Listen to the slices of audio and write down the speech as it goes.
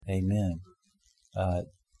Amen.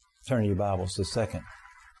 Turn your Bibles to 2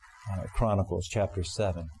 Chronicles chapter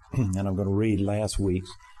 7. And I'm going to read last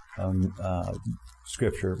week's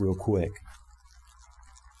scripture real quick.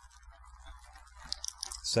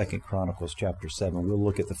 2 Chronicles chapter 7. We'll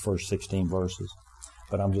look at the first 16 verses.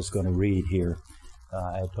 But I'm just going to read here.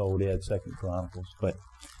 I told Ed 2 Chronicles, but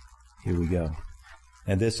here we go.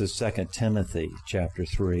 And this is 2 Timothy chapter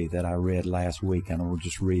 3 that I read last week, and I will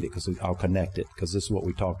just read it because I'll connect it, because this is what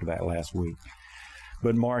we talked about last week.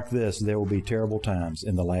 But mark this, there will be terrible times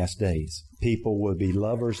in the last days. People will be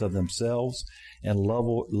lovers of themselves and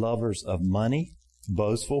lovers of money,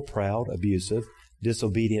 boastful, proud, abusive,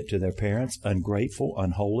 disobedient to their parents, ungrateful,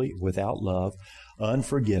 unholy, without love,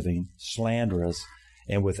 unforgiving, slanderous,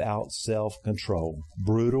 and without self-control,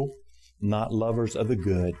 brutal, not lovers of the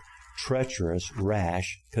good, treacherous,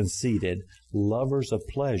 rash, conceited, lovers of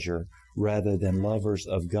pleasure rather than lovers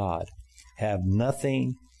of God, have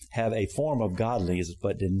a form of godliness,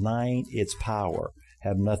 but denying its power,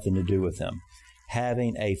 have nothing to do with them.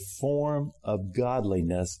 Having a form of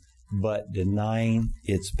godliness, but denying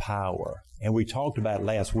its power. And we talked about it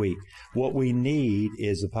last week. What we need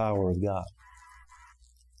is the power of God.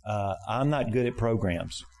 I'm not good at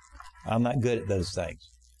programs. I'm not good at those things.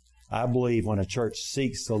 I believe when a church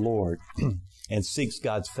seeks the Lord and seeks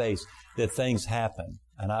God's face, that things happen.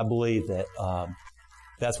 And I believe that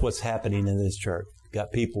that's what's happening in this church.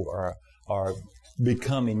 Got people are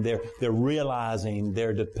becoming, they're realizing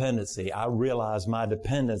their dependency. I realize my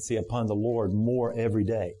dependency upon the Lord more every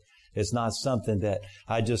day. It's not something that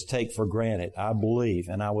I just take for granted. I believe.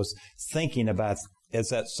 And I was thinking about, as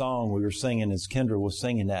that song we were singing, as Kendra was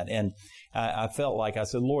singing that, and I felt like I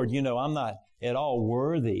said, Lord, I'm not at all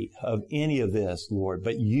worthy of any of this, Lord,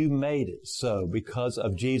 but you made it so because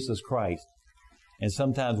of Jesus Christ. And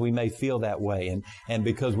sometimes we may feel that way, and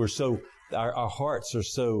because we're so, our hearts are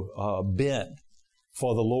so bent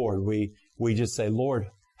for the Lord, we just say, Lord,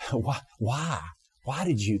 why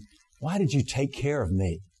did you take care of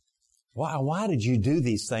me? Why did you do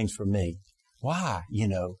these things for me? Why?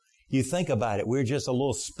 You think about it, we're just a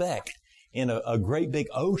little speck in a great big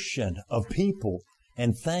ocean of people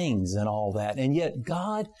and things and all that. And yet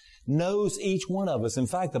God knows each one of us. In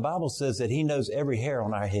fact, the Bible says that He knows every hair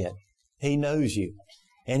on our head. He knows you.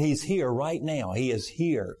 And He's here right now. He is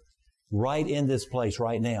here right in this place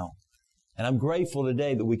right now. And I'm grateful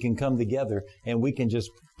today that we can come together and we can just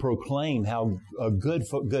proclaim how a good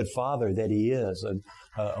Father that He is,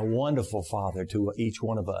 a wonderful Father to each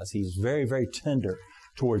one of us. He's very, very tender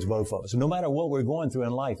towards both of us, no matter what we're going through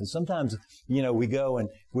in life. And sometimes, we go and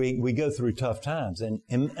we go through tough times,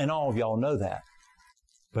 and all of y'all know that.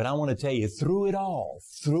 But I want to tell you, through it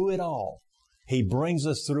all, He brings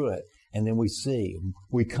us through it, and then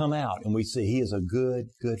we come out and we see He is a good,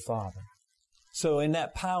 good Father. So in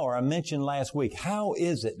that power, I mentioned last week, how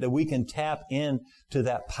is it that we can tap into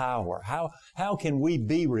that power? How can we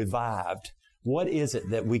be revived? What is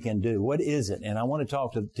it that we can do? What is it? And I want to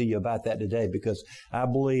talk to you about that today, because I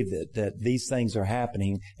believe that these things are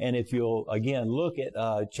happening. And if you'll, again, look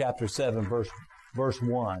at chapter 7, verse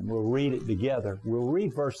 1. We'll read it together. We'll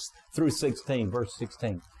read verse 16.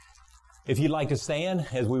 If you'd like to stand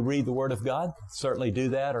as we read the Word of God, certainly do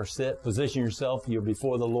that, or sit, position yourself. You're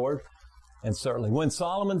before the Lord. And certainly, when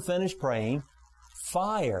Solomon finished praying,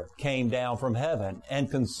 fire came down from heaven and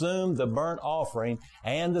consumed the burnt offering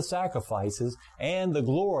and the sacrifices, and the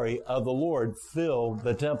glory of the Lord filled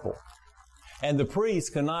the temple. And the priests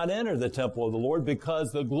could not enter the temple of the Lord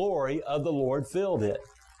because the glory of the Lord filled it.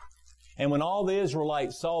 And when all the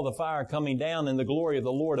Israelites saw the fire coming down and the glory of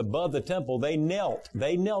the Lord above the temple, they knelt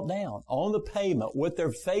down on the pavement with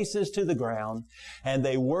their faces to the ground, and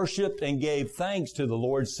they worshiped and gave thanks to the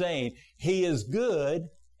Lord, saying, He is good,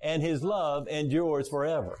 and His love endures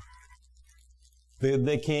forever.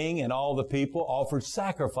 The king and all the people offered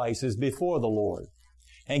sacrifices before the Lord.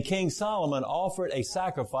 And King Solomon offered a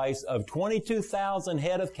sacrifice of 22,000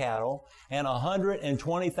 head of cattle and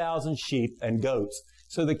 120,000 sheep and goats.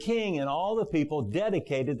 So the king and all the people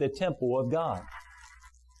dedicated the temple of God.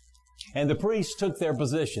 And the priests took their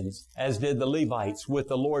positions, as did the Levites, with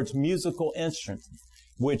the Lord's musical instruments,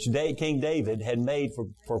 which King David had made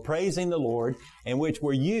for praising the Lord, and which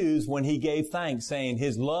were used when He gave thanks, saying,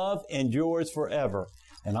 His love endures forever.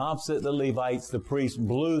 And opposite the Levites, the priests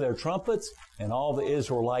blew their trumpets, and all the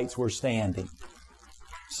Israelites were standing.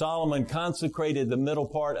 Solomon consecrated the middle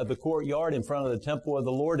part of the courtyard in front of the temple of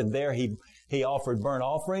the Lord, and there he offered burnt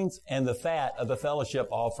offerings and the fat of the fellowship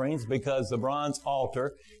offerings, because the bronze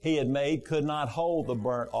altar he had made could not hold the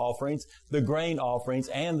burnt offerings, the grain offerings,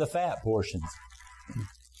 and the fat portions.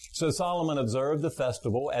 So Solomon observed the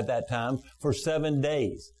festival at that time for 7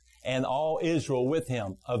 days. and all Israel with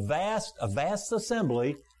him. A vast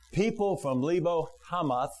assembly, people from Lebo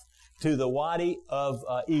Hamath to the Wadi of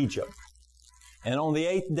Egypt. And on the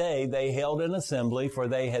 8th day, they held an assembly, for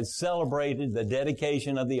they had celebrated the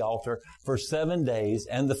dedication of the altar for 7 days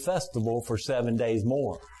and the festival for 7 days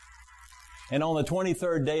more. And on the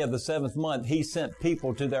 23rd day of the 7th month, he sent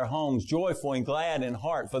people to their homes, joyful and glad in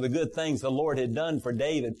heart for the good things the Lord had done for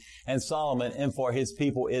David and Solomon and for his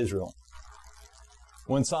people Israel.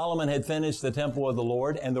 When Solomon had finished the temple of the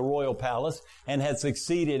Lord and the royal palace and had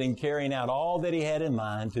succeeded in carrying out all that he had in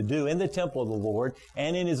mind to do in the temple of the Lord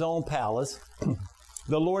and in his own palace,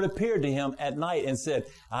 the Lord appeared to him at night and said,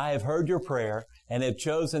 I have heard your prayer and have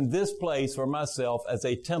chosen this place for myself as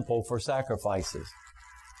a temple for sacrifices.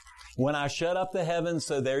 When I shut up the heavens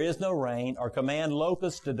so there is no rain, or command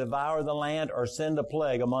locusts to devour the land, or send a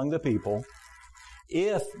plague among the people,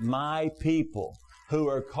 if my people who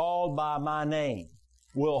are called by my name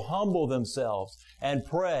will humble themselves and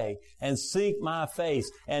pray and seek my face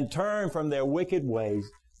and turn from their wicked ways,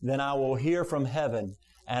 then I will hear from heaven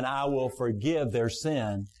and I will forgive their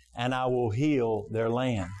sin and I will heal their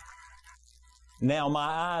land. Now my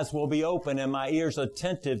eyes will be open and my ears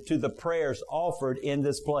attentive to the prayers offered in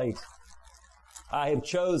this place. I have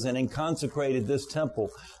chosen and consecrated this temple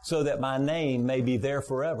so that my name may be there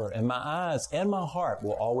forever, and my eyes and my heart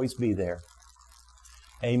will always be there.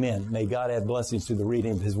 Amen. May God add blessings to the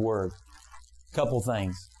reading of His Word. Couple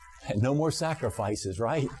things. No more sacrifices,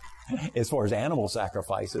 right? As far as animal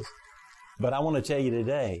sacrifices. But I want to tell you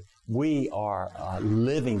today, we are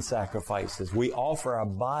living sacrifices. We offer our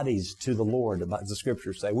bodies to the Lord, the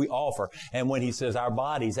Scriptures say. We offer. And when He says our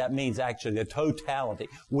bodies, that means actually the totality.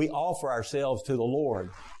 We offer ourselves to the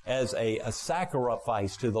Lord as a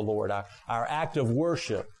sacrifice to the Lord, our act of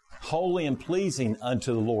worship, holy and pleasing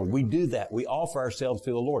unto the Lord. We do that. We offer ourselves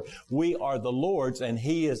to the Lord. We are the Lord's and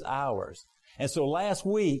He is ours. And so last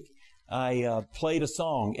week, I played a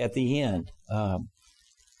song at the end.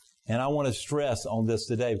 And I want to stress on this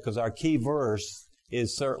today because our key verse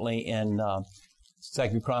is certainly in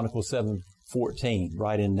 2 Chronicles 7:14,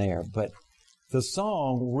 right in there. But the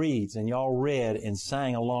song reads, and y'all read and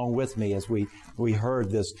sang along with me as we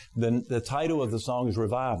heard this. The title of the song is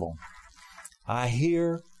Revival. I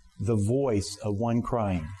hear the voice of one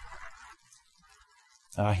crying.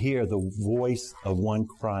 I hear the voice of one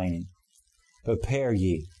crying. Prepare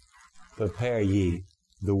ye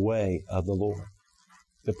the way of the Lord.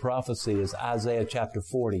 The prophecy is Isaiah chapter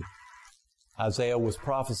 40. Isaiah was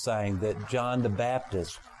prophesying that John the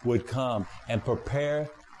Baptist would come and prepare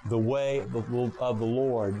the way of the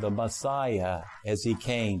Lord, the Messiah, as He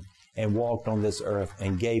came and walked on this earth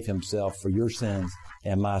and gave Himself for your sins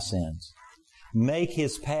and my sins. Make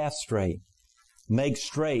His path straight. Make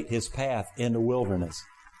straight His path in the wilderness.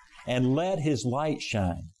 And let His light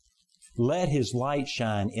shine. Let His light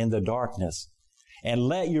shine in the darkness. And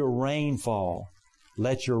let your rain fall.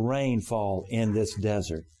 Let your rain fall in this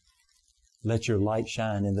desert. Let your light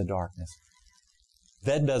shine in the darkness.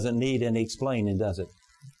 That doesn't need any explaining, does it?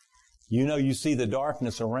 You know, you see the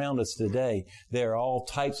darkness around us today. There are all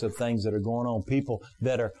types of things that are going on. People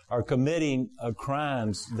that are committing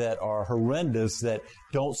crimes that are horrendous that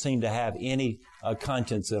don't seem to have any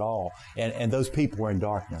conscience at all. And those people are in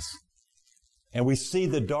darkness. And we see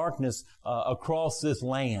the darkness across this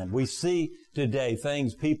land. We see today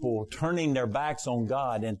people turning their backs on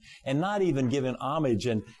God and not even giving homage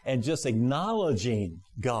and just acknowledging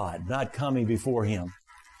God, not coming before Him.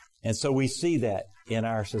 And so we see that in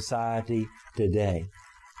our society today.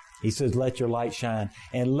 He says, let your light shine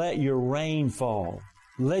and let your rain fall.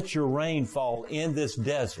 Let your rain fall in this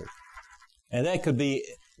desert. And that could be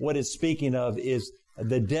what it's speaking of is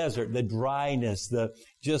the desert, the dryness,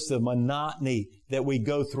 just the monotony that we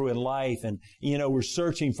go through in life. And, we're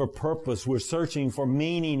searching for purpose. We're searching for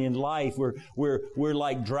meaning in life. We're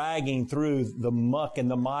like dragging through the muck and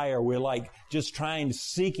the mire. We're like just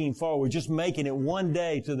seeking forward. We're just making it one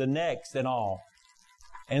day to the next and all.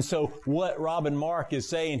 And so what Robin Mark is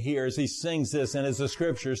saying here as he sings this and as the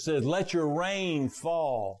Scripture says, let your rain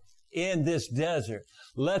fall in this desert.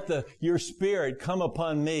 Let your Spirit come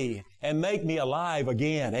upon me and make me alive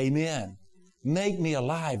again. Amen. Make me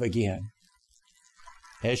alive again.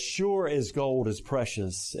 As sure as gold is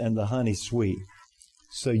precious and the honey sweet,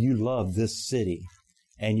 so you love this city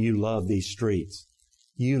and you love these streets.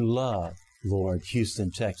 You love, Lord,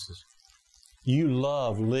 Houston, Texas. You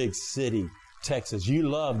love Ligg City, Texas. You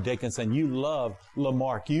love Dickinson. You love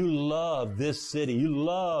Lamarck. You love this city. You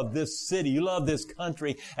love this city. You love this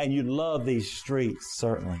country. And you love these streets,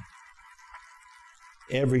 certainly.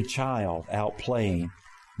 Every child out playing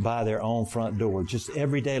by their own front door. Just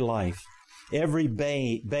everyday life. Every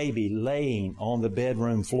baby laying on the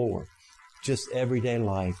bedroom floor. Just everyday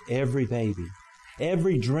life. Every baby.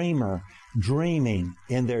 Every dreamer dreaming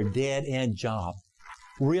in their dead-end job.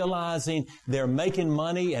 Realizing they're making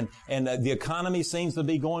money and the economy seems to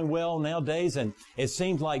be going well nowadays, and it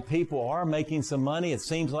seems like people are making some money. It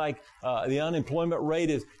seems like the unemployment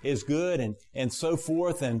rate is good and so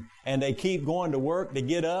forth, and they keep going to work. They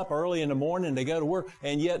get up early in the morning, they go to work,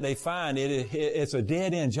 and yet they find it's a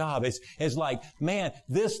dead-end job. It's like, man,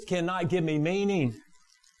 this cannot give me meaning.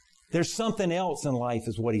 There's something else in life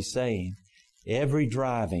is what he's saying. Every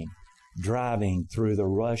driving through the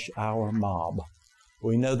rush hour mob.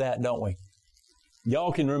 We know that, don't we?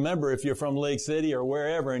 Y'all can remember if you're from League City or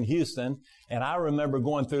wherever in Houston, and I remember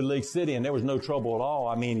going through League City and there was no trouble at all.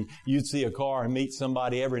 I mean, you'd see a car and meet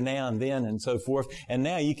somebody every now and then and so forth, and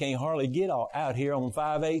now you can't hardly get out here on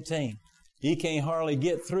 518. You can't hardly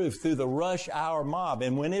get through the rush hour mob,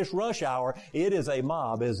 and when it's rush hour, it is a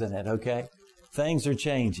mob, isn't it, okay? Things are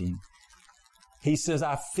changing. He says,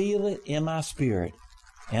 I feel it in my spirit,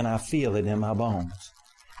 and I feel it in my bones.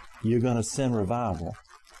 You're going to send revival,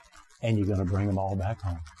 and you're going to bring them all back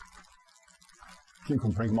home. You're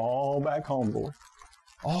going to bring them all back home, Lord.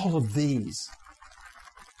 All of these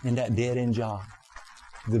in that dead-end job.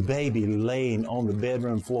 The baby laying on the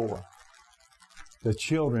bedroom floor. The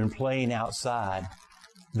children playing outside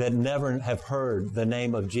that never have heard the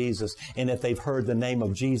name of Jesus. And if they've heard the name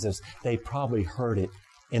of Jesus, they probably heard it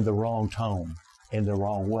in the wrong tone, in the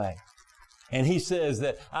wrong way. And he says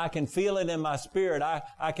that I can feel it in my spirit.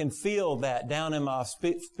 I can feel that down in my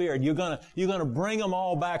spirit. You're gonna bring them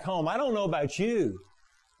all back home. I don't know about you,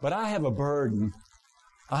 but I have a burden.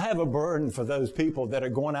 I have a burden for those people that are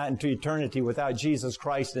going out into eternity without Jesus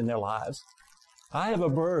Christ in their lives. I have a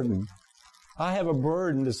burden. I have a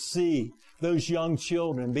burden to see those young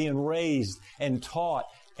children being raised and taught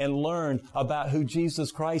and learn about who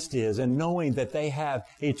Jesus Christ is, and knowing that they have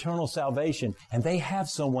eternal salvation and they have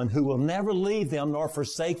someone who will never leave them nor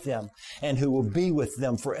forsake them, and who will be with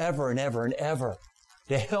them forever and ever and ever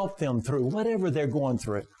to help them through whatever they're going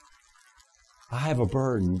through. I have a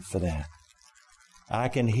burden for that. I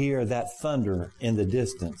can hear that thunder in the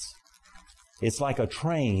distance. It's like a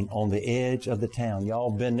train on the edge of the town. Y'all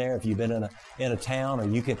been there? If you've been in a town, or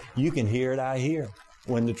you can hear it out here.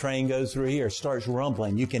 When the train goes through here, it starts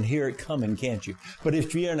rumbling. You can hear it coming, can't you? But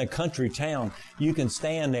if you're in a country town, you can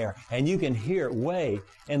stand there and you can hear it way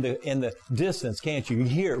in the distance, can't you? You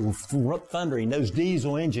hear it thundering, those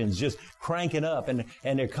diesel engines just cranking up, and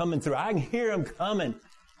they're coming through. I can hear them coming,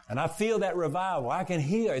 and I feel that revival. I can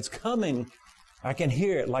hear it's coming. I can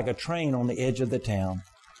hear it like a train on the edge of the town.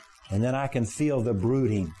 And then I can feel the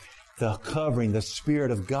brooding, the covering, the Spirit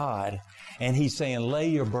of God. And He's saying, lay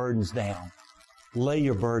your burdens down. Lay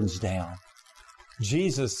your burdens down.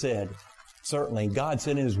 Jesus said, certainly, God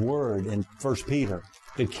said in His Word in 1 Peter,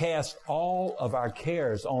 to cast all of our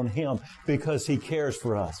cares on Him because He cares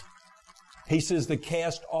for us. He says to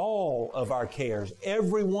cast all of our cares,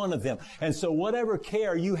 every one of them. And so whatever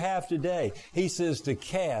care you have today, He says to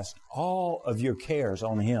cast all of your cares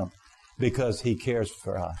on Him because He cares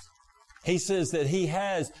for us. He says that He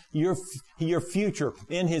has your future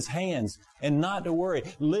in His hands, and not to worry.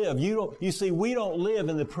 Live. You see, we don't live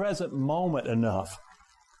in the present moment enough.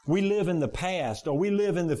 We live in the past, or we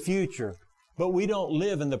live in the future, but we don't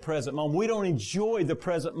live in the present moment. We don't enjoy the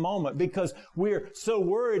present moment because we're so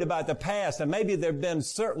worried about the past, and maybe there have been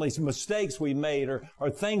certainly some mistakes we made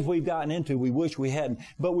or things we've gotten into we wish we hadn't.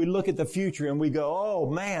 But we look at the future and we go,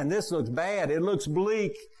 oh man, this looks bad. It looks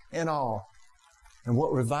bleak and all. And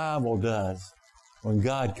what revival does, when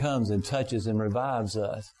God comes and touches and revives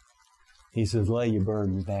us, He says, lay your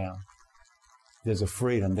burdens down. There's a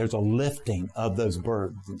freedom. There's a lifting of those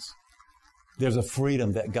burdens. There's a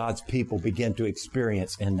freedom that God's people begin to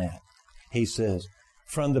experience in that. He says,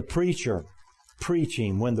 from the preacher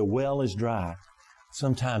preaching when the well is dry.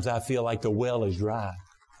 Sometimes I feel like the well is dry.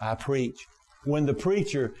 I preach. When the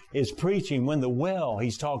preacher is preaching, when the well,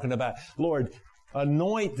 he's talking about, Lord,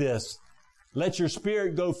 anoint this. Let your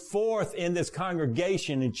Spirit go forth in this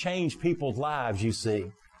congregation and change people's lives, you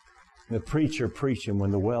see. The preacher preaching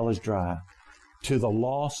when the well is dry. To the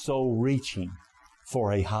lost soul reaching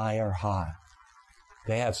for a higher high.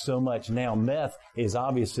 They have so much now. Meth is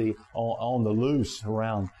obviously on the loose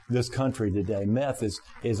around this country today. Meth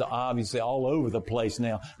is obviously all over the place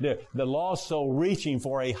now. The lost soul reaching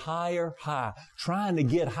for a higher high, trying to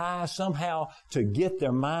get high somehow to get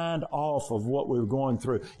their mind off of what we're going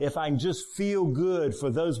through. If I can just feel good for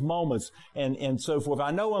those moments and so forth. I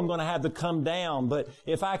know I'm going to have to come down, but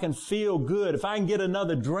if I can feel good, if I can get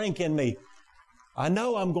another drink in me, I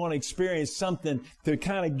know I'm going to experience something to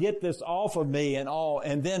kind of get this off of me and all.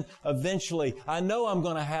 And then eventually, I know I'm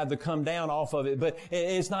going to have to come down off of it, but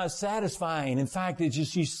it's not satisfying. In fact, it's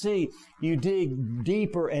just, you see, you dig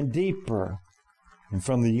deeper and deeper. And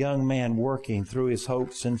from the young man working through his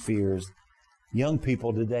hopes and fears, young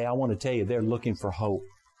people today, I want to tell you, they're looking for hope.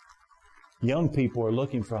 Young people are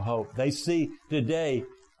looking for hope. They see today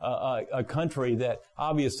a country that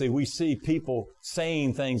obviously we see people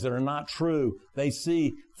saying things that are not true. They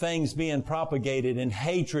see things being propagated and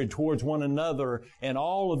hatred towards one another and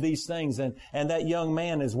all of these things. And that young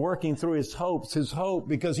man is working through his hope,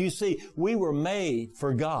 because you see, we were made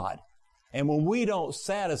for God. And when we don't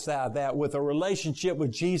satisfy that with a relationship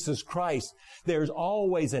with Jesus Christ, there's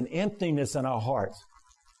always an emptiness in our hearts.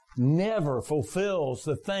 Never fulfills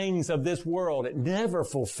the things of this world. It never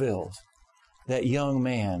fulfills. That young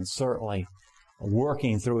man certainly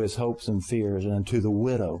working through his hopes and fears, and to the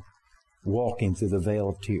widow walking through the vale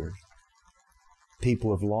of tears.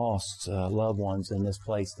 People have lost loved ones in this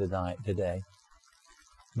place today.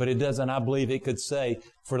 But it doesn't, I believe it could say,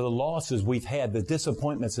 for the losses we've had, the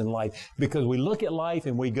disappointments in life, because we look at life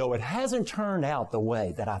and we go, it hasn't turned out the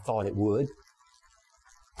way that I thought it would.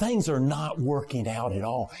 Things are not working out at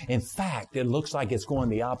all. In fact, it looks like it's going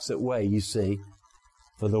the opposite way, you see.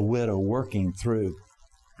 For the widow working through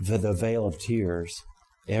the vale of tears,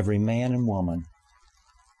 every man and woman,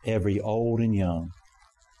 every old and young,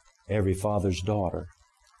 every father's daughter,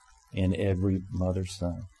 and every mother's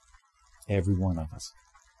son, every one of us,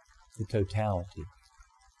 the totality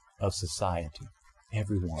of society,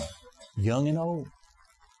 everyone, young and old.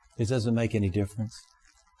 It doesn't make any difference.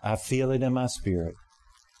 I feel it in my spirit,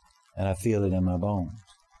 and I feel it in my bones.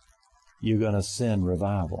 You're going to send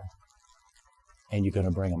revival. And you're going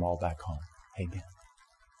to bring them all back home. Amen.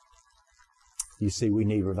 You see, we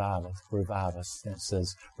need revival. Revive us. And it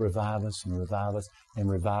says, revive us and revive us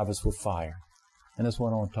and revive us with fire. And that's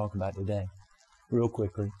what I want to talk about today, real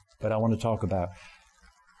quickly. But I want to talk about,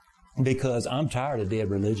 because I'm tired of dead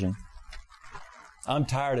religion. I'm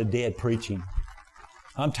tired of dead preaching.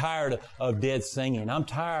 I'm tired of dead singing. I'm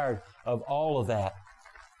tired of all of that.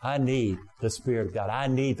 I need the Spirit of God. I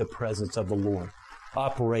need the presence of the Lord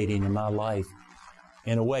operating in my life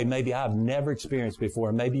in a way maybe I've never experienced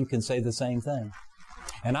before. Maybe you can say the same thing.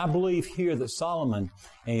 And I believe here that Solomon,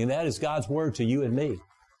 and that is God's word to you and me,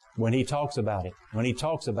 when he talks about it, when he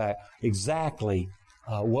talks about exactly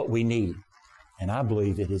what we need. And I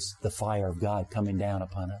believe it is the fire of God coming down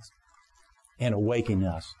upon us and awakening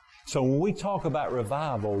us. So when we talk about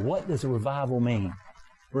revival, what does revival mean?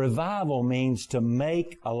 Revival means to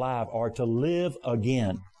make alive or to live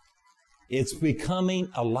again. It's becoming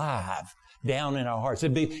alive down in our hearts.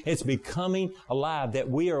 It's becoming alive, that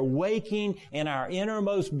we are awaking in our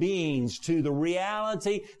innermost beings to the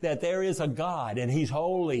reality that there is a God, and He's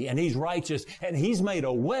holy and He's righteous, and He's made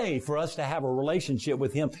a way for us to have a relationship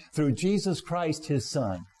with Him through Jesus Christ, His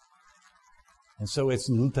Son. And so it's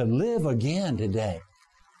to live again today.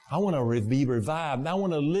 I want to be revived. I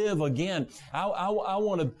want to live again. I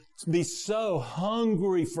want to be so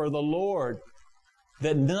hungry for the Lord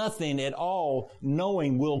that nothing at all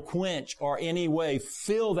knowing will quench or any way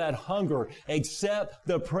fill that hunger except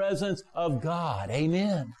the presence of God.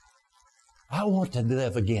 Amen. I want to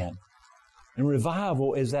live again. And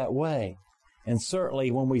revival is that way. And certainly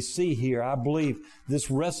when we see here, I believe this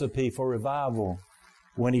recipe for revival,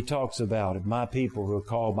 when he talks about it, my people who are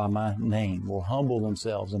called by my name will humble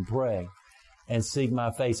themselves and pray and seek my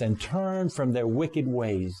face and turn from their wicked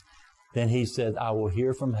ways. Then he says, I will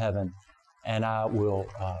hear from heaven and I will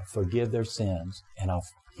forgive their sins and I'll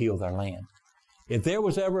heal their land. If there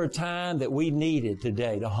was ever a time that we needed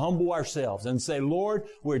today to humble ourselves and say, Lord,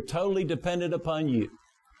 we're totally dependent upon you.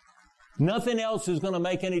 Nothing else is going to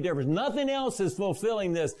make any difference. Nothing else is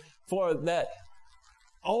fulfilling this for that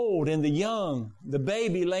old and the young, the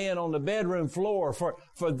baby laying on the bedroom floor, for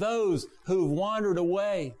those who've wandered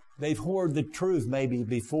away. They've heard the truth maybe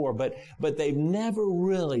before, but they've never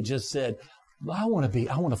really just said, I want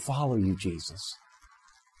to follow you, Jesus.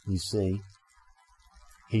 You see,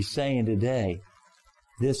 he's saying today,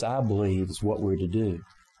 this I believe is what we're to do.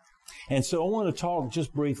 And so I want to talk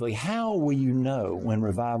just briefly, how will you know when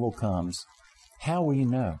revival comes? How will you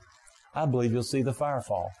know? I believe you'll see the fire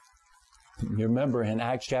fall. You remember in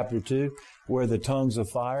Acts chapter 2, where the tongues of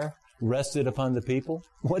fire rested upon the people?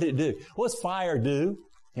 What did it do? What's fire do?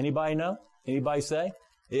 Anybody know? Anybody say?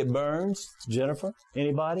 It burns. Jennifer?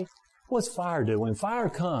 Anybody? What's fire do? When fire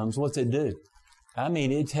comes, what's it do? I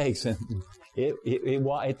mean, it takes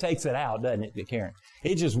it takes it out, doesn't it, Karen?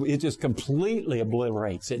 It just completely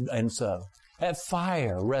obliterates it, and so. That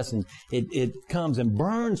fire resting, it comes and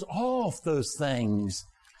burns off those things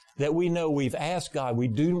that we know we've asked God we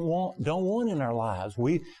don't want in our lives.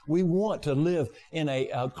 We want to live in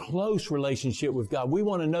a close relationship with God. We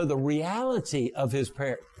want to know the reality of His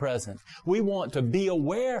presence. We want to be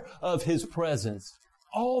aware of His presence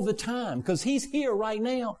all the time because He's here right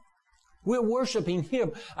now. We're worshiping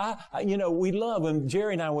Him. We love when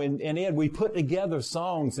Jerry and I and Ed, we put together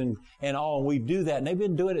songs and all, and we do that. And they've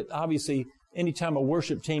been doing it, obviously, anytime a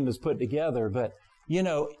worship team is put together. But,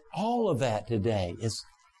 all of that today is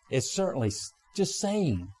certainly just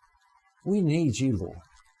saying, we need you, Lord.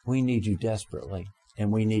 We need you desperately,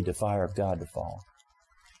 and we need the fire of God to fall.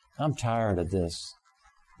 I'm tired of this,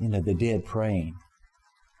 the dead praying,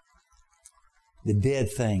 the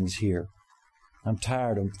dead things here. I'm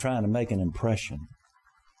tired of trying to make an impression.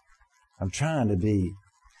 I'm tired of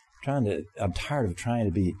trying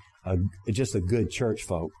to be just a good church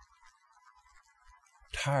folk.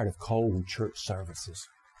 I'm tired of cold church services.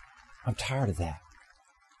 I'm tired of that.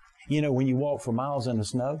 When you walk for miles in the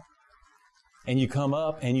snow and you come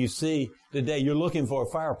up and you see today, you're looking for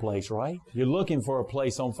a fireplace, right? You're looking for a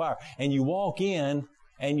place on fire. And you walk in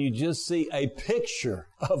and you just see a picture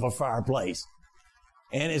of a fireplace.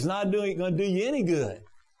 And it's not going to do you any good.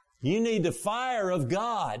 You need the fire of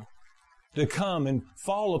God to come and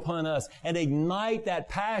fall upon us and ignite that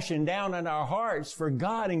passion down in our hearts for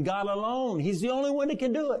God and God alone. He's the only one that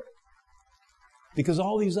can do it. Because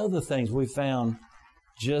all these other things we found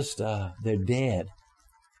they're dead.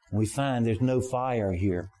 We find there's no fire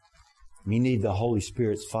here. We need the Holy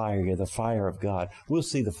Spirit's fire here, the fire of God. We'll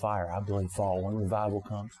see the fire, I believe, fall when revival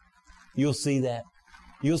comes. You'll see that.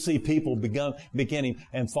 You'll see people beginning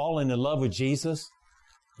and falling in love with Jesus.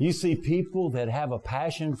 You see people that have a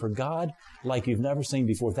passion for God like you've never seen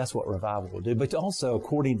before. That's what revival will do. But also,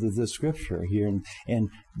 according to the scripture here in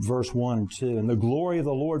verse 1 and 2, and the glory of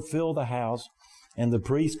the Lord filled the house, and the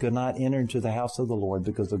priest could not enter into the house of the Lord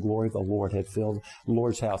because the glory of the Lord had filled the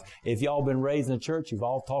Lord's house. If y'all been raised in the church, you've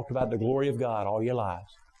all talked about the glory of God all your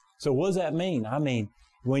lives. So what does that mean? I mean,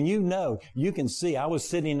 when you can see, I was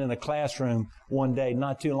sitting in a classroom one day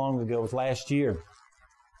not too long ago, it was last year.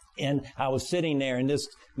 And I was sitting there and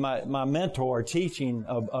my mentor teaching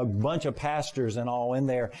a bunch of pastors and all in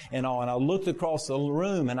there and all. And I looked across the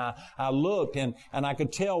room and I looked and I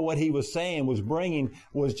could tell what he was saying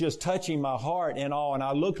was just touching my heart and all. And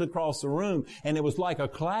I looked across the room and it was like a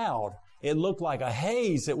cloud. It looked like a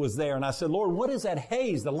haze that was there. And I said, Lord, what is that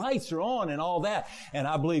haze? The lights are on and all that. And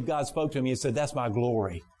I believe God spoke to me and said, that's my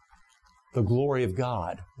glory. The glory of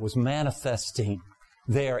God was manifesting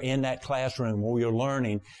there in that classroom where we were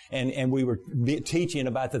learning and we were teaching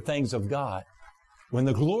about the things of God. When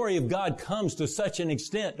the glory of God comes to such an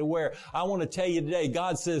extent to where I want to tell you today,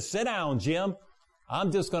 God says, sit down, Jim.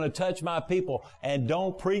 I'm just going to touch my people and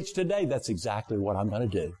don't preach today. That's exactly what I'm going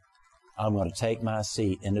to do. I'm going to take my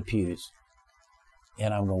seat in the pews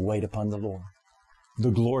and I'm going to wait upon the Lord.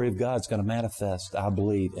 The glory of God's going to manifest, I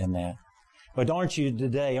believe, in that. But aren't you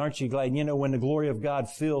glad, when the glory of God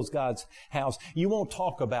fills God's house, you won't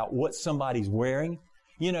talk about what somebody's wearing.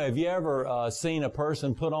 Have you ever seen a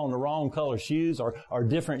person put on the wrong color shoes or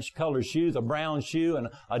different color shoes, a brown shoe and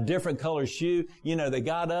a different color shoe? They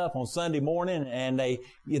got up on Sunday morning and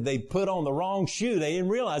they put on the wrong shoe. They didn't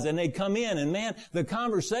realize it and they'd come in and man, the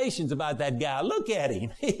conversations about that guy, look at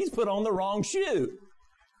him. He's put on the wrong shoe.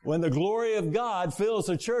 When the glory of God fills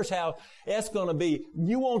the church house, it's going to be,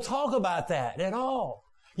 you won't talk about that at all.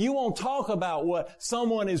 You won't talk about what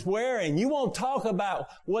someone is wearing. You won't talk about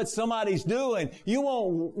what somebody's doing. You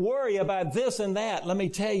won't worry about this and that. Let me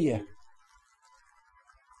tell you,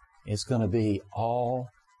 it's going to be all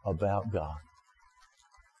about God.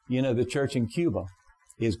 The church in Cuba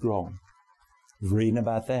is growing. I was reading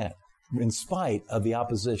about that. In spite of the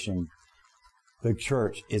opposition, the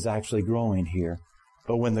church is actually growing here.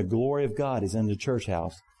 But when the glory of God is in the church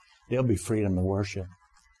house, there'll be freedom to worship.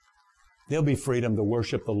 There'll be freedom to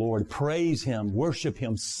worship the Lord. Praise Him, worship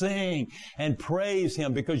Him, sing and praise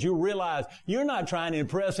Him because you realize you're not trying to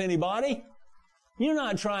impress anybody. You're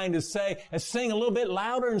not trying to sing a little bit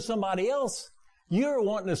louder than somebody else. You're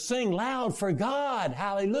wanting to sing loud for God.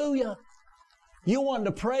 Hallelujah. You're wanting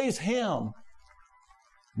to praise Him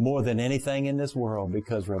more than anything in this world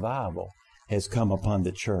because revival has come upon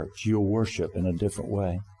the church. You'll worship in a different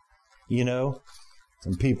way.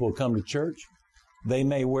 Some people come to church. They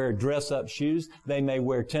may wear dress-up shoes. They may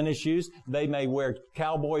wear tennis shoes. They may wear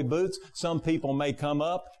cowboy boots. Some people may come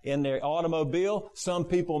up in their automobile. Some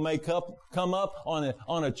people may come up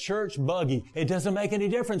on a church buggy. It doesn't make any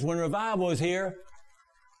difference when revival is here.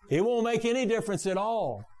 It won't make any difference at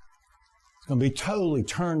all. It's going to be totally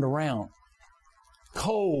turned around.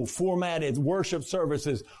 cold, formatted worship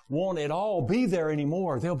services won't at all be there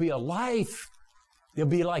anymore. There'll be a life. There'll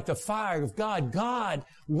be like the fire of God. God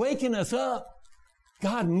waking us up.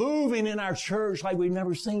 God moving in our church like we've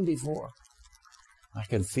never seen before. I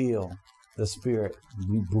can feel the Spirit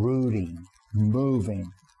brooding, moving.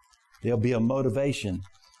 There'll be a motivation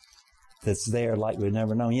that's there like we've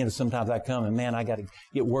never known. You know, sometimes I come and, man, I got to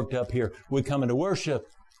get worked up here. We're coming to worship.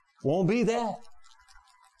 Won't be that.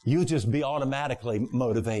 You'll just be automatically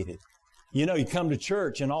motivated. You know, you come to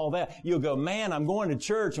church and all that. You'll go, man, I'm going to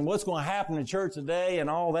church and what's going to happen in church today and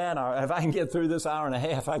all that. If I can get through this hour and a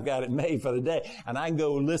half, I've got it made for the day. And I can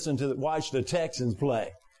go watch the Texans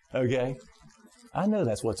play. Okay? I know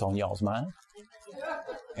that's what's on y'all's mind.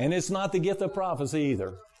 And it's not the gift of prophecy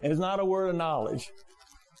either. And it's not a word of knowledge.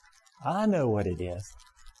 I know what it is.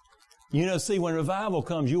 You know, see, when revival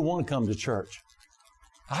comes, you want to come to church.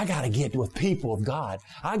 I got to get with people of God.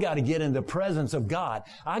 I got to get in the presence of God.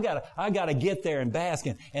 I got to get there and bask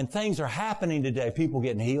in. And things are happening today. People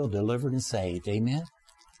getting healed, delivered, and saved. Amen?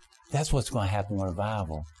 That's what's going to happen with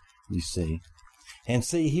revival, you see. And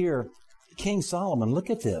see here, King Solomon, look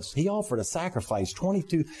at this. He offered a sacrifice,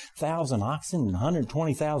 22,000 oxen and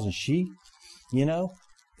 120,000 sheep. You know,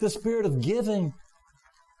 the spirit of giving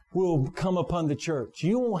will come upon the church.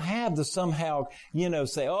 You won't have to somehow,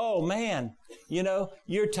 say, oh man,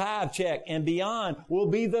 your tithe check and beyond will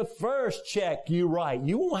be the first check you write.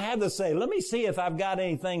 You won't have to say, let me see if I've got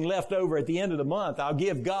anything left over at the end of the month. I'll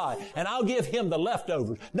give God and I'll give Him the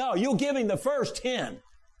leftovers. No, you'll give Him the first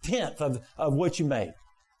tenth of what you made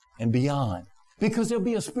and beyond. Because there'll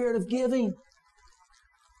be a spirit of giving.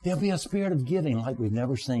 There'll be a spirit of giving like we've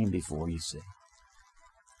never seen before, you see.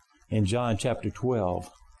 In John chapter 12,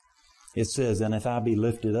 it says, and if I be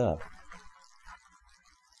lifted up,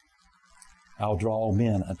 I'll draw all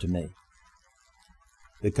men unto me.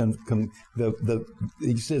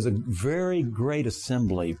 He says a very great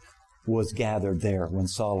assembly was gathered there when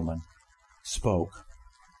Solomon spoke.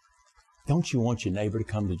 Don't you want your neighbor to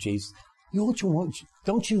come to Jesus? Don't you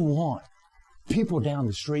want people down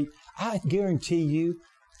the street? I guarantee you,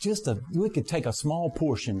 we could take a small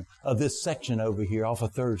portion of this section over here off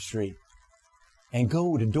of 3rd Street and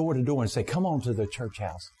go to door and say, come on to the church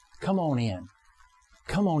house. Come on in.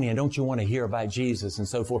 Come on in. Don't you want to hear about Jesus and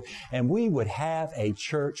so forth? And we would have a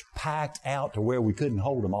church packed out to where we couldn't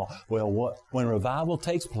hold them all. Well, when revival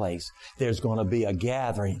takes place, there's going to be a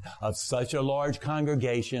gathering of such a large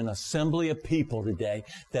congregation, assembly of people today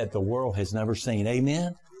that the world has never seen.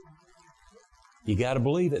 Amen? You got to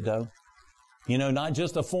believe it, though. Not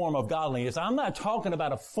just a form of godliness. I'm not talking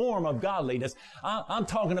about a form of godliness. I'm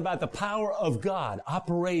talking about the power of God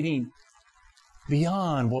operating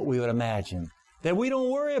beyond what we would imagine. That we don't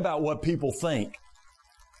worry about what people think.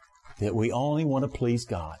 That we only want to please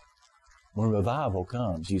God. When revival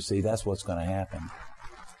comes, you see, that's what's going to happen.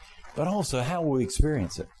 But also, how will we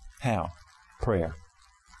experience it? How? Prayer.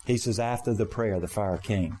 He says, after the prayer, the fire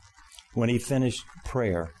came. When he finished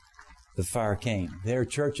prayer, the fire came. There are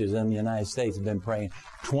churches in the United States have been praying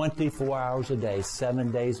 24 hours a day,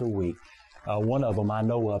 7 days a week. One of them I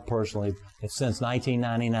know of personally since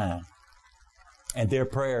 1999. And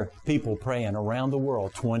their people praying around the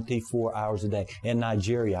world 24 hours a day. In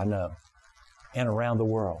Nigeria, I know. And around the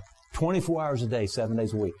world. 24 hours a day, 7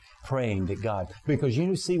 days a week, praying to God. Because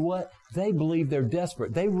you see what? They believe they're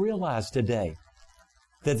desperate. They realize today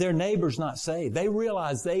that their neighbor's not saved. They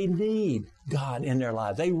realize they need God in their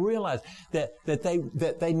lives. They realize that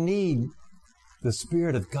they need the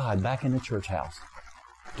Spirit of God back in the church house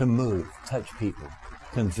to move, touch people,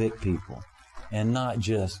 convict people, and not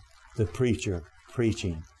just the preacher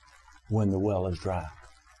preaching when the well is dry.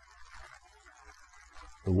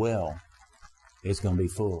 The well is going to be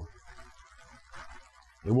full.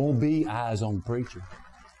 It won't be eyes on the preacher.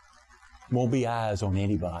 It won't be eyes on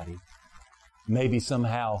anybody. Maybe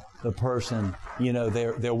somehow the person,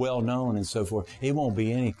 they're well known and so forth. It won't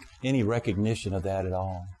be any recognition of that at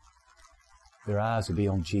all. Their eyes will be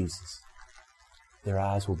on Jesus. Their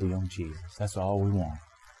eyes will be on Jesus. That's all we want.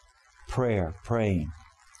 Prayer, praying.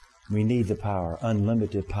 We need the power,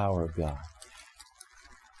 unlimited power of God.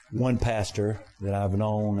 One pastor that I've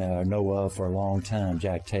know of for a long time,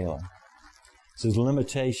 Jack Taylor, says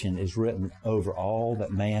limitation is written over all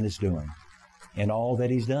that man is doing and all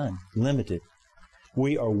that he's done. Limited.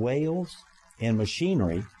 We are whales in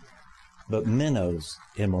machinery, but minnows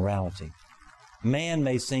in morality. Man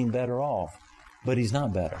may seem better off, but he's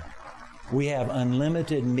not better. We have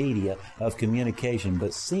unlimited media of communication,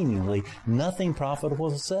 but seemingly nothing profitable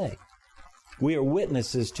to say. We are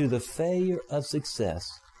witnesses to the failure of success.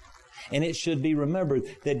 And it should be remembered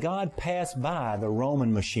that God passed by the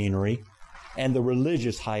Roman machinery and the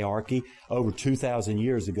religious hierarchy over 2,000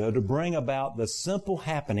 years ago to bring about the simple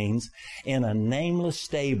happenings in a nameless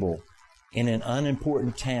stable in an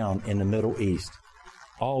unimportant town in the Middle East.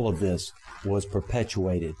 All of this was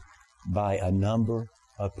perpetuated by a number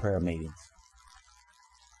of prayer meetings.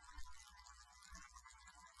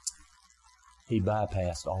 He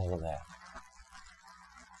bypassed all of that.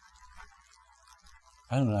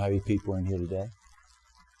 I don't know how many people are in here today.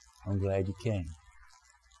 I'm glad you came.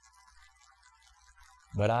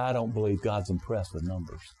 But I don't believe God's impressed with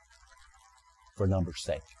numbers for numbers'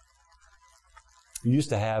 sake. You used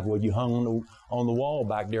to have what you hung on the wall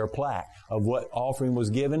back there, a plaque of what offering was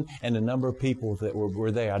given and the number of people that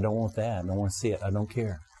were there. I don't want that. I don't want to see it. I don't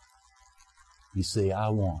care. You see, I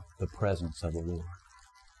want the presence of the Lord.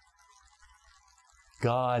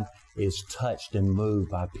 God is touched and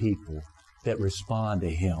moved by people that respond to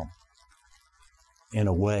Him in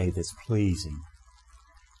a way that's pleasing.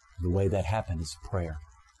 The way that happened is prayer.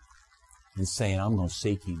 And saying, I'm going to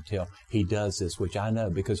seek Him till He does this, which I know,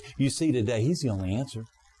 because you see today, He's the only answer.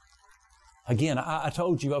 Again, I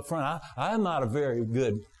told you up front, I'm not a very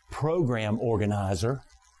good program organizer.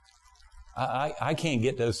 I can't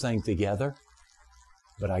get those things together.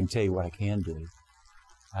 But I can tell you what I can do.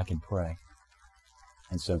 I can pray.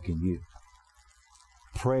 And so can you.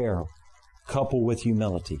 Prayer coupled with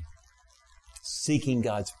humility. Seeking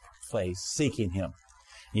God's face. Seeking Him.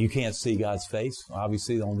 You can't see God's face.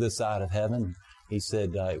 Obviously, on this side of heaven, He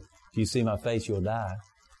said, if you see my face, you'll die.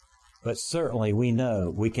 But certainly we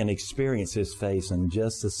know we can experience His face in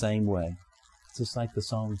just the same way. Just like the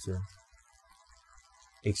song says.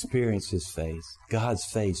 Experience His face. God's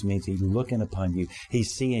face means He's looking upon you.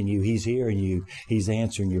 He's seeing you. He's hearing you. He's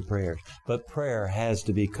answering your prayers. But prayer has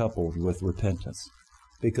to be coupled with repentance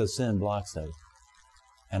because sin blocks those.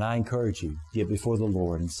 And I encourage you, get before the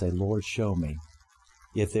Lord and say, Lord, show me.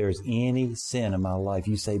 If there's any sin in my life,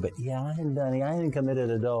 you say, but yeah, I haven't done it. I haven't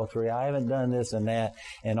committed adultery. I haven't done this and that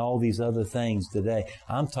and all these other things today.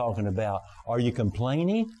 I'm talking about, are you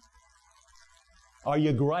complaining? Are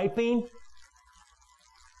you griping?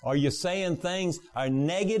 Are you saying things are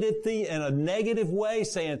negative in a negative way,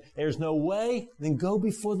 saying there's no way? Then go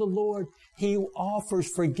before the Lord. He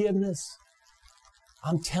offers forgiveness.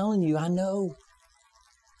 I'm telling you, I know.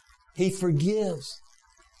 He forgives.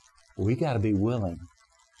 We got to be willing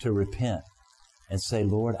to repent and say,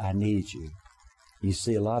 Lord, I need you. You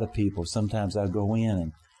see a lot of people, sometimes I go in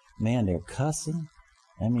and, man, they're cussing.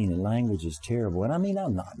 I mean, the language is terrible. And I mean,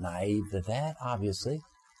 I'm not naive to that, obviously.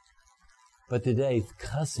 But today,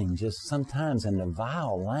 cussing just sometimes in the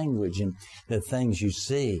vile language and the things you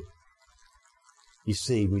see,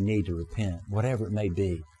 we need to repent, whatever it may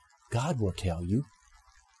be. God will tell you.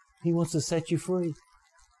 He wants to set you free.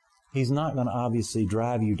 He's not going to obviously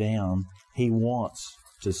drive you down. He wants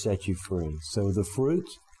to set you free. So the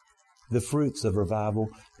fruits of revival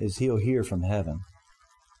is He'll hear from heaven.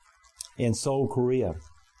 In Seoul, Korea,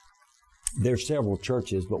 there's several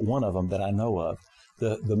churches, but one of them that I know of,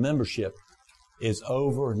 the membership is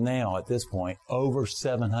over now at this point, over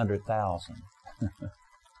 700,000.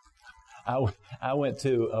 I went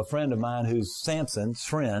to a friend of mine who's Samson's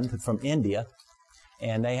friend from India,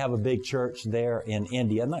 and they have a big church there in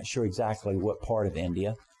India. I'm not sure exactly what part of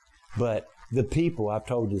India, but the people, I've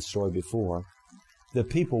told this story before, the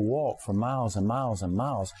people walk for miles and miles and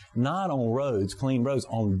miles, not on roads, clean roads,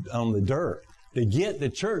 on the dirt to get the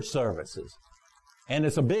church services. And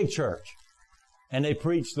it's a big church. And they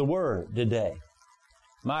preach the Word today.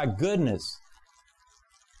 My goodness.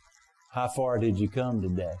 How far did you come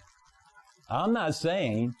today? I'm not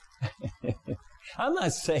saying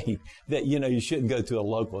that, you shouldn't go to a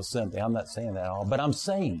local assembly. I'm not saying that at all. But I'm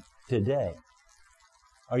saying today,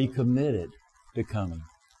 are you committed to coming?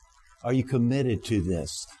 Are you committed to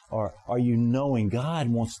this? Or are you knowing God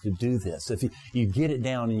wants to do this? If you get it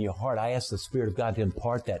down in your heart, I ask the Spirit of God to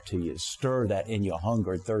impart that to you, stir that in your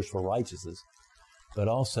hunger and thirst for righteousness. But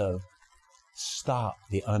also, stop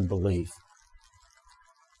the unbelief.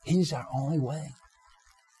 He's our only way.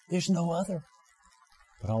 There's no other.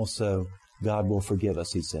 But also, God will forgive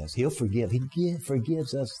us, He says. He'll forgive. He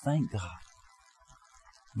forgives us, thank God.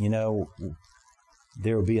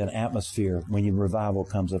 There will be an atmosphere when your revival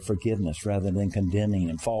comes of forgiveness rather than condemning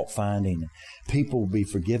and fault-finding. People will be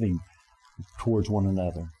forgiving towards one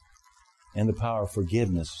another. And the power of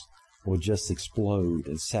forgiveness will just explode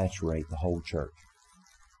and saturate the whole church.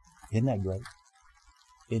 Isn't that great?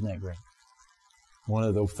 Isn't that great? One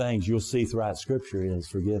of those things you'll see throughout Scripture is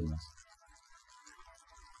forgiveness.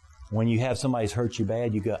 When you have somebody's hurt you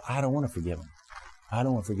bad, you go, I don't want to forgive them. I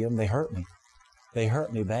don't want to forgive them. They hurt me. They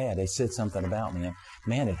hurt me bad. They said something about me. And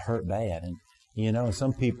man, it hurt bad. And,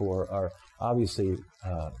 some people obviously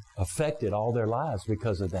affected all their lives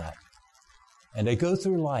because of that. And they go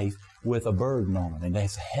through life with a burden on them, and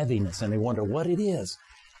there's heaviness, and they wonder what it is.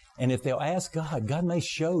 And if they'll ask God, God may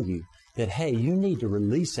show you that, hey, you need to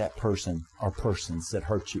release that person or persons that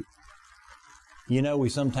hurt you. You know, we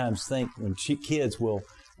sometimes think when kids will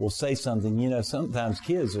say something, you know, sometimes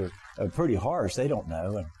kids are pretty harsh. They don't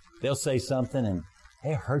know. And they'll say something and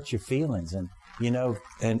it hurts your feelings, and, you know,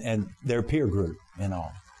 and their peer group and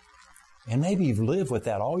all. And maybe you've lived with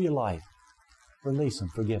that all your life. Release them,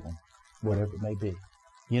 forgive them, whatever it may be.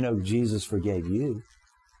 You know, Jesus forgave you.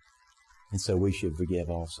 And so we should forgive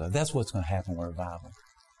also. That's what's going to happen with revival.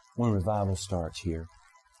 When revival starts here,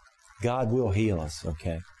 God will heal us,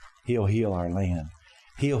 okay? He'll heal our land.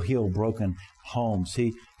 He'll heal broken homes.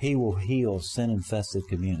 He will heal sin-infested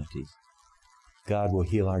communities. God will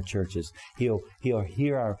heal our churches. He'll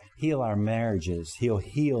heal our marriages. He'll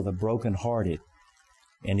heal the brokenhearted.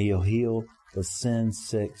 And He'll heal the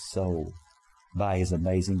sin-sick soul by His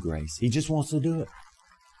amazing grace. He just wants to do it.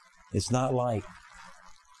 It's not like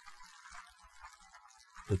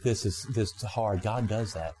that this is hard. God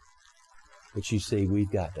does that. But you see,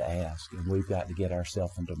 we've got to ask, and we've got to get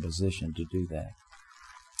ourselves into a position to do that.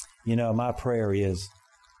 You know, my prayer is,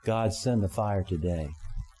 God, send the fire today.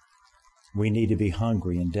 We need to be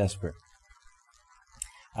hungry and desperate.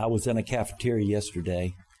 I was in a cafeteria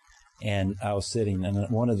yesterday, and I was sitting, and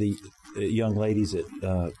one of the young ladies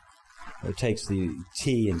that takes the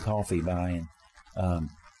tea and coffee by, and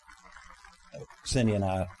Cindy and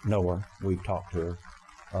I know her. We've talked to her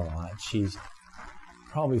a lot. She's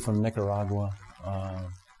probably from Nicaragua,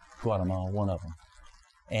 Guatemala, one of them.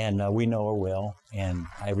 And we know her well, and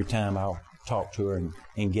every time I'll talk to her and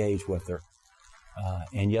engage with her.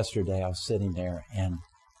 And yesterday I was sitting there, and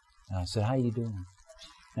I said, how you doing?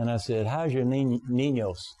 And I said, how's your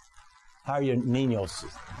niños? How are your niños?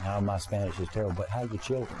 Now, my Spanish is terrible, but how are your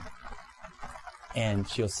children? And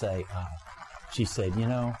she'll say, she said, you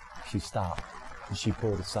know, she stopped, and she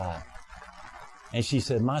pulled aside. And she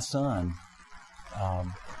said, my son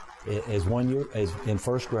is in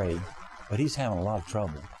first grade, but he's having a lot of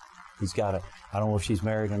trouble. He's got I don't know if she's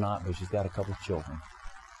married or not, but she's got a couple of children.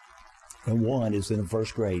 And one is in the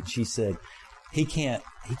first grade. She said, he can't,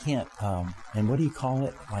 and what do you call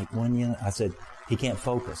it? Like I said, he can't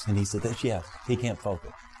focus. And he said, yes, he can't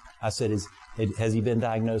focus. I said, has he been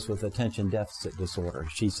diagnosed with attention deficit disorder?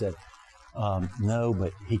 She said, no,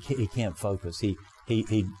 but he can't focus.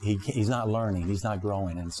 He's not learning. He's not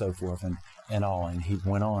growing, and so forth and all. And he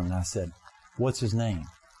went on, and I said, what's his name?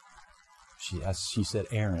 She said,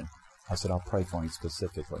 Aaron. I said, I'll pray for him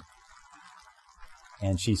specifically.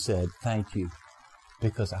 And she said, thank you,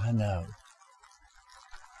 because I know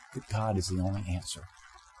that God is the only answer.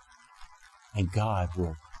 And God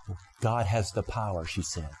has the power, she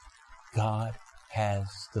said. God has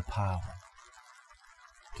the power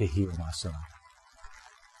to heal my son.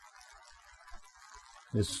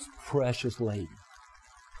 This precious lady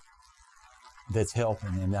that's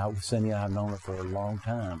helping, and now Cindy and I have known her for a long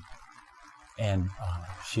time, and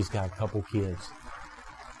she's got a couple kids,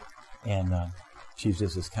 and she's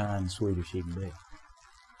just as kind and sweet as she can be.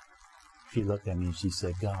 She looked at me and she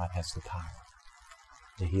said, God has the power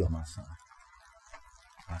to heal my son.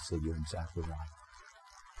 I said, you're exactly right.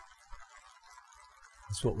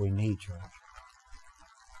 That's what we need, church.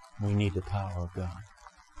 We need the power of God.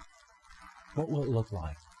 What will it look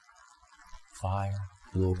like? Fire,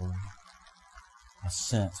 glory, a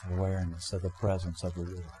sense of awareness of the presence of the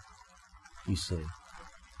Lord. You see,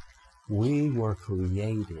 we were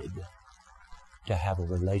created to have a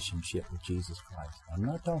relationship with Jesus Christ. I'm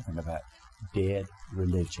not talking about dead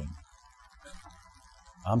religion.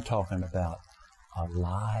 I'm talking about a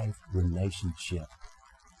live relationship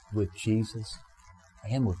with Jesus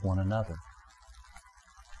and with one another.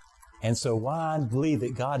 And so why I believe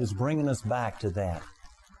that God is bringing us back to that.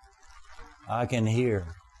 I can hear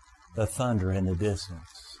the thunder in the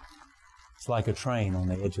distance. It's like a train on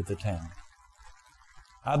the edge of the town.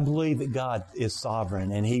 I believe that God is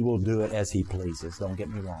sovereign and He will do it as He pleases. Don't get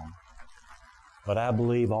me wrong. But I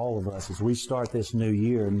believe all of us, as we start this new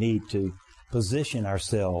year, need to position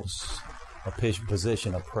ourselves, a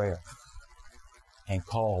position of prayer, and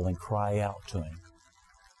call and cry out to Him.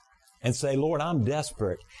 And say, Lord, I'm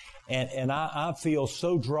desperate. And I feel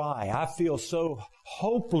so dry. I feel so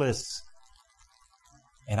hopeless.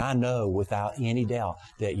 And I know without any doubt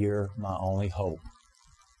that You're my only hope.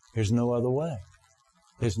 There's no other way.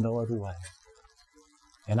 There's no other way.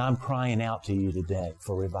 And I'm crying out to You today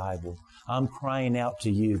for revival. I'm crying out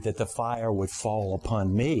to You that the fire would fall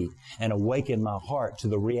upon me and awaken my heart to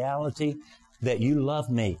the reality that You love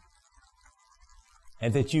me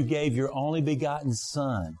and that you gave your only begotten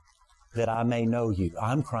Son that I may know you.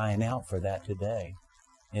 I'm crying out for that today.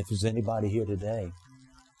 If there's anybody here today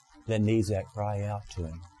that needs that, cry out to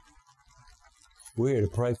Him. We're here to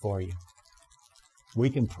pray for you. We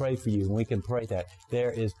can pray for you, and we can pray that.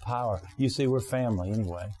 There is power. You see, we're family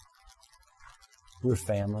anyway. We're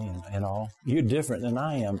family and all. You're different than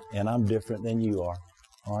I am, and I'm different than you are,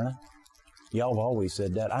 aren't I? Y'all have always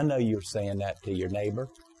said that. I know you're saying that to your neighbor.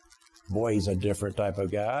 Boy, he's a different type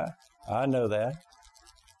of guy. I know that.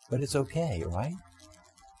 But it's okay, right?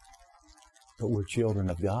 But we're children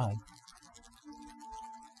of God.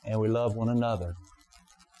 And we love one another.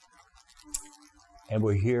 And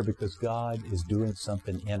we're here because God is doing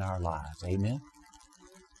something in our lives. Amen?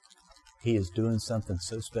 He is doing something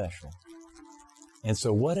so special. And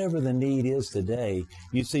so whatever the need is today,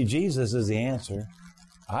 you see, Jesus is the answer.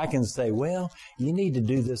 I can say, well, you need to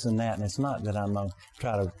do this and that. And it's not that I'm going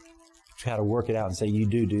to try to work it out and say, you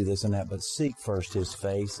do this and that, but seek first His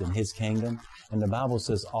face and His kingdom. And the Bible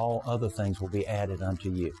says all other things will be added unto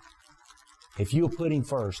you. If you'll put Him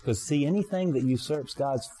first, because see, anything that usurps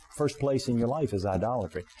God's first place in your life is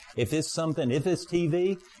idolatry. If it's something, if it's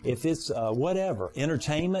TV, if it's whatever,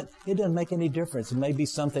 entertainment, it doesn't make any difference. It may be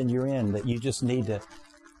something you're in that you just need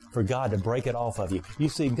for God to break it off of you. You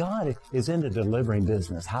see, God is in the delivering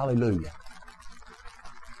business. Hallelujah.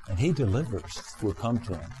 And He delivers. We'll come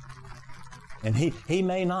to Him. And He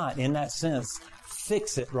may not, in that sense,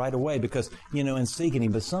 fix it right away because, in seeking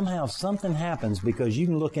Him, but somehow something happens because you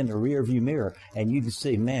can look in the rearview mirror and you can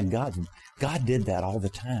see, man, God did that all the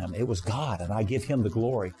time. It was God, and I give Him the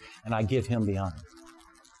glory, and I give Him the honor.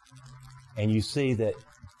 And you see that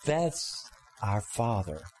that's our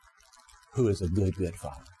Father, who is a good, good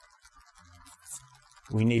Father.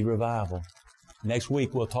 We need revival. Next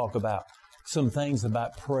week, we'll talk about some things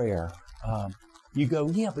about prayer. You go,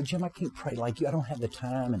 yeah, but Jim, I can't pray like you. I don't have the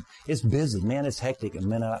time, and it's busy. Man, it's hectic.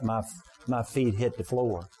 And then my feet hit the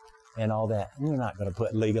floor and all that. We're not going to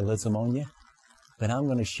put legalism on you. But I'm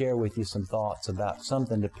going to share with you some thoughts about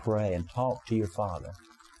something to pray and talk to your Father.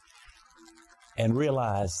 And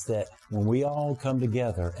realize that when we all come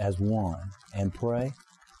together as one and pray,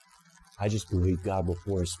 I just believe God will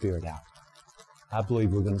pour His Spirit out. I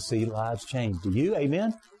believe we're going to see lives change. Do you?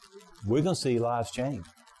 Amen? We're going to see lives change.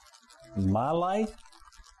 My life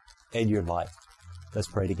and your life. Let's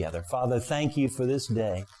pray together. Father, thank You for this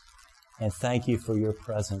day, and thank You for Your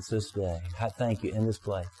presence this day. I thank You in this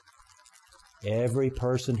place. Every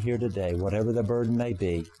person here today, whatever the burden may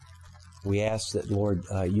be, we ask that, Lord,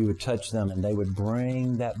 You would touch them and they would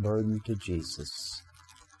bring that burden to Jesus.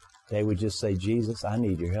 They would just say, Jesus, I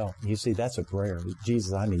need Your help. You see, that's a prayer.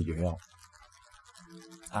 Jesus, I need Your help.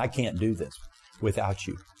 I can't do this without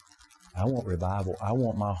You. I want revival. I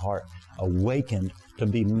want my heart awakened to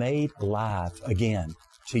be made alive again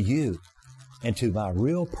to You and to my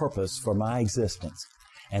real purpose for my existence,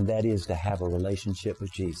 and that is to have a relationship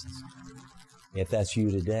with Jesus. If that's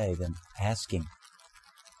you today, then ask Him.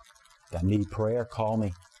 If I need prayer, call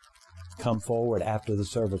me. Come forward after the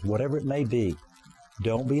service, whatever it may be.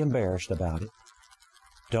 Don't be embarrassed about it.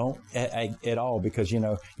 Don't at all, because,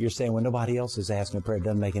 you're saying, when nobody else is asking prayer, it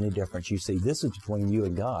doesn't make any difference. You see, this is between you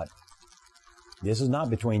and God. This is not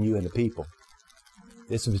between you and the people.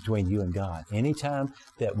 This is between you and God. Anytime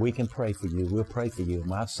that we can pray for you, we'll pray for you.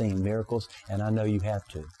 And I've seen miracles, and I know you have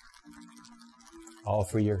too.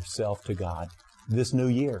 Offer yourself to God. This new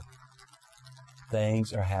year,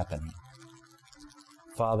 things are happening.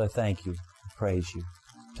 Father, thank You. Praise You.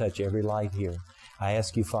 Touch every life here. I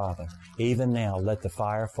ask You, Father, even now, let the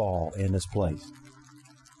fire fall in this place.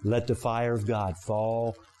 Let the fire of God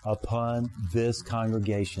fall upon this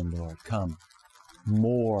congregation, Lord. Come.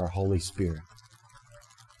 More, Holy Spirit.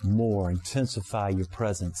 More. Intensify Your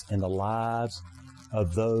presence in the lives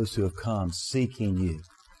of those who have come seeking You,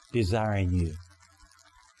 desiring You.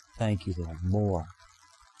 Thank You, Lord. More.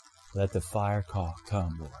 Let the fire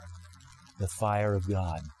come, Lord. The fire of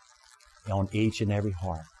God on each and every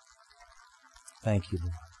heart. Thank You,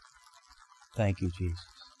 Lord. Thank You, Jesus.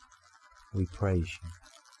 We praise You.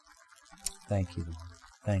 Thank You, Lord.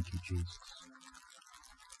 Thank You, Jesus.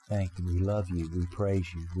 Thank You. We love You. We praise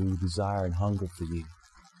You. We desire and hunger for You.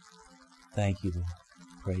 Thank You, Lord.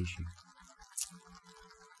 Praise You.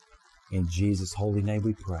 In Jesus' holy name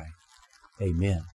we pray. Amen.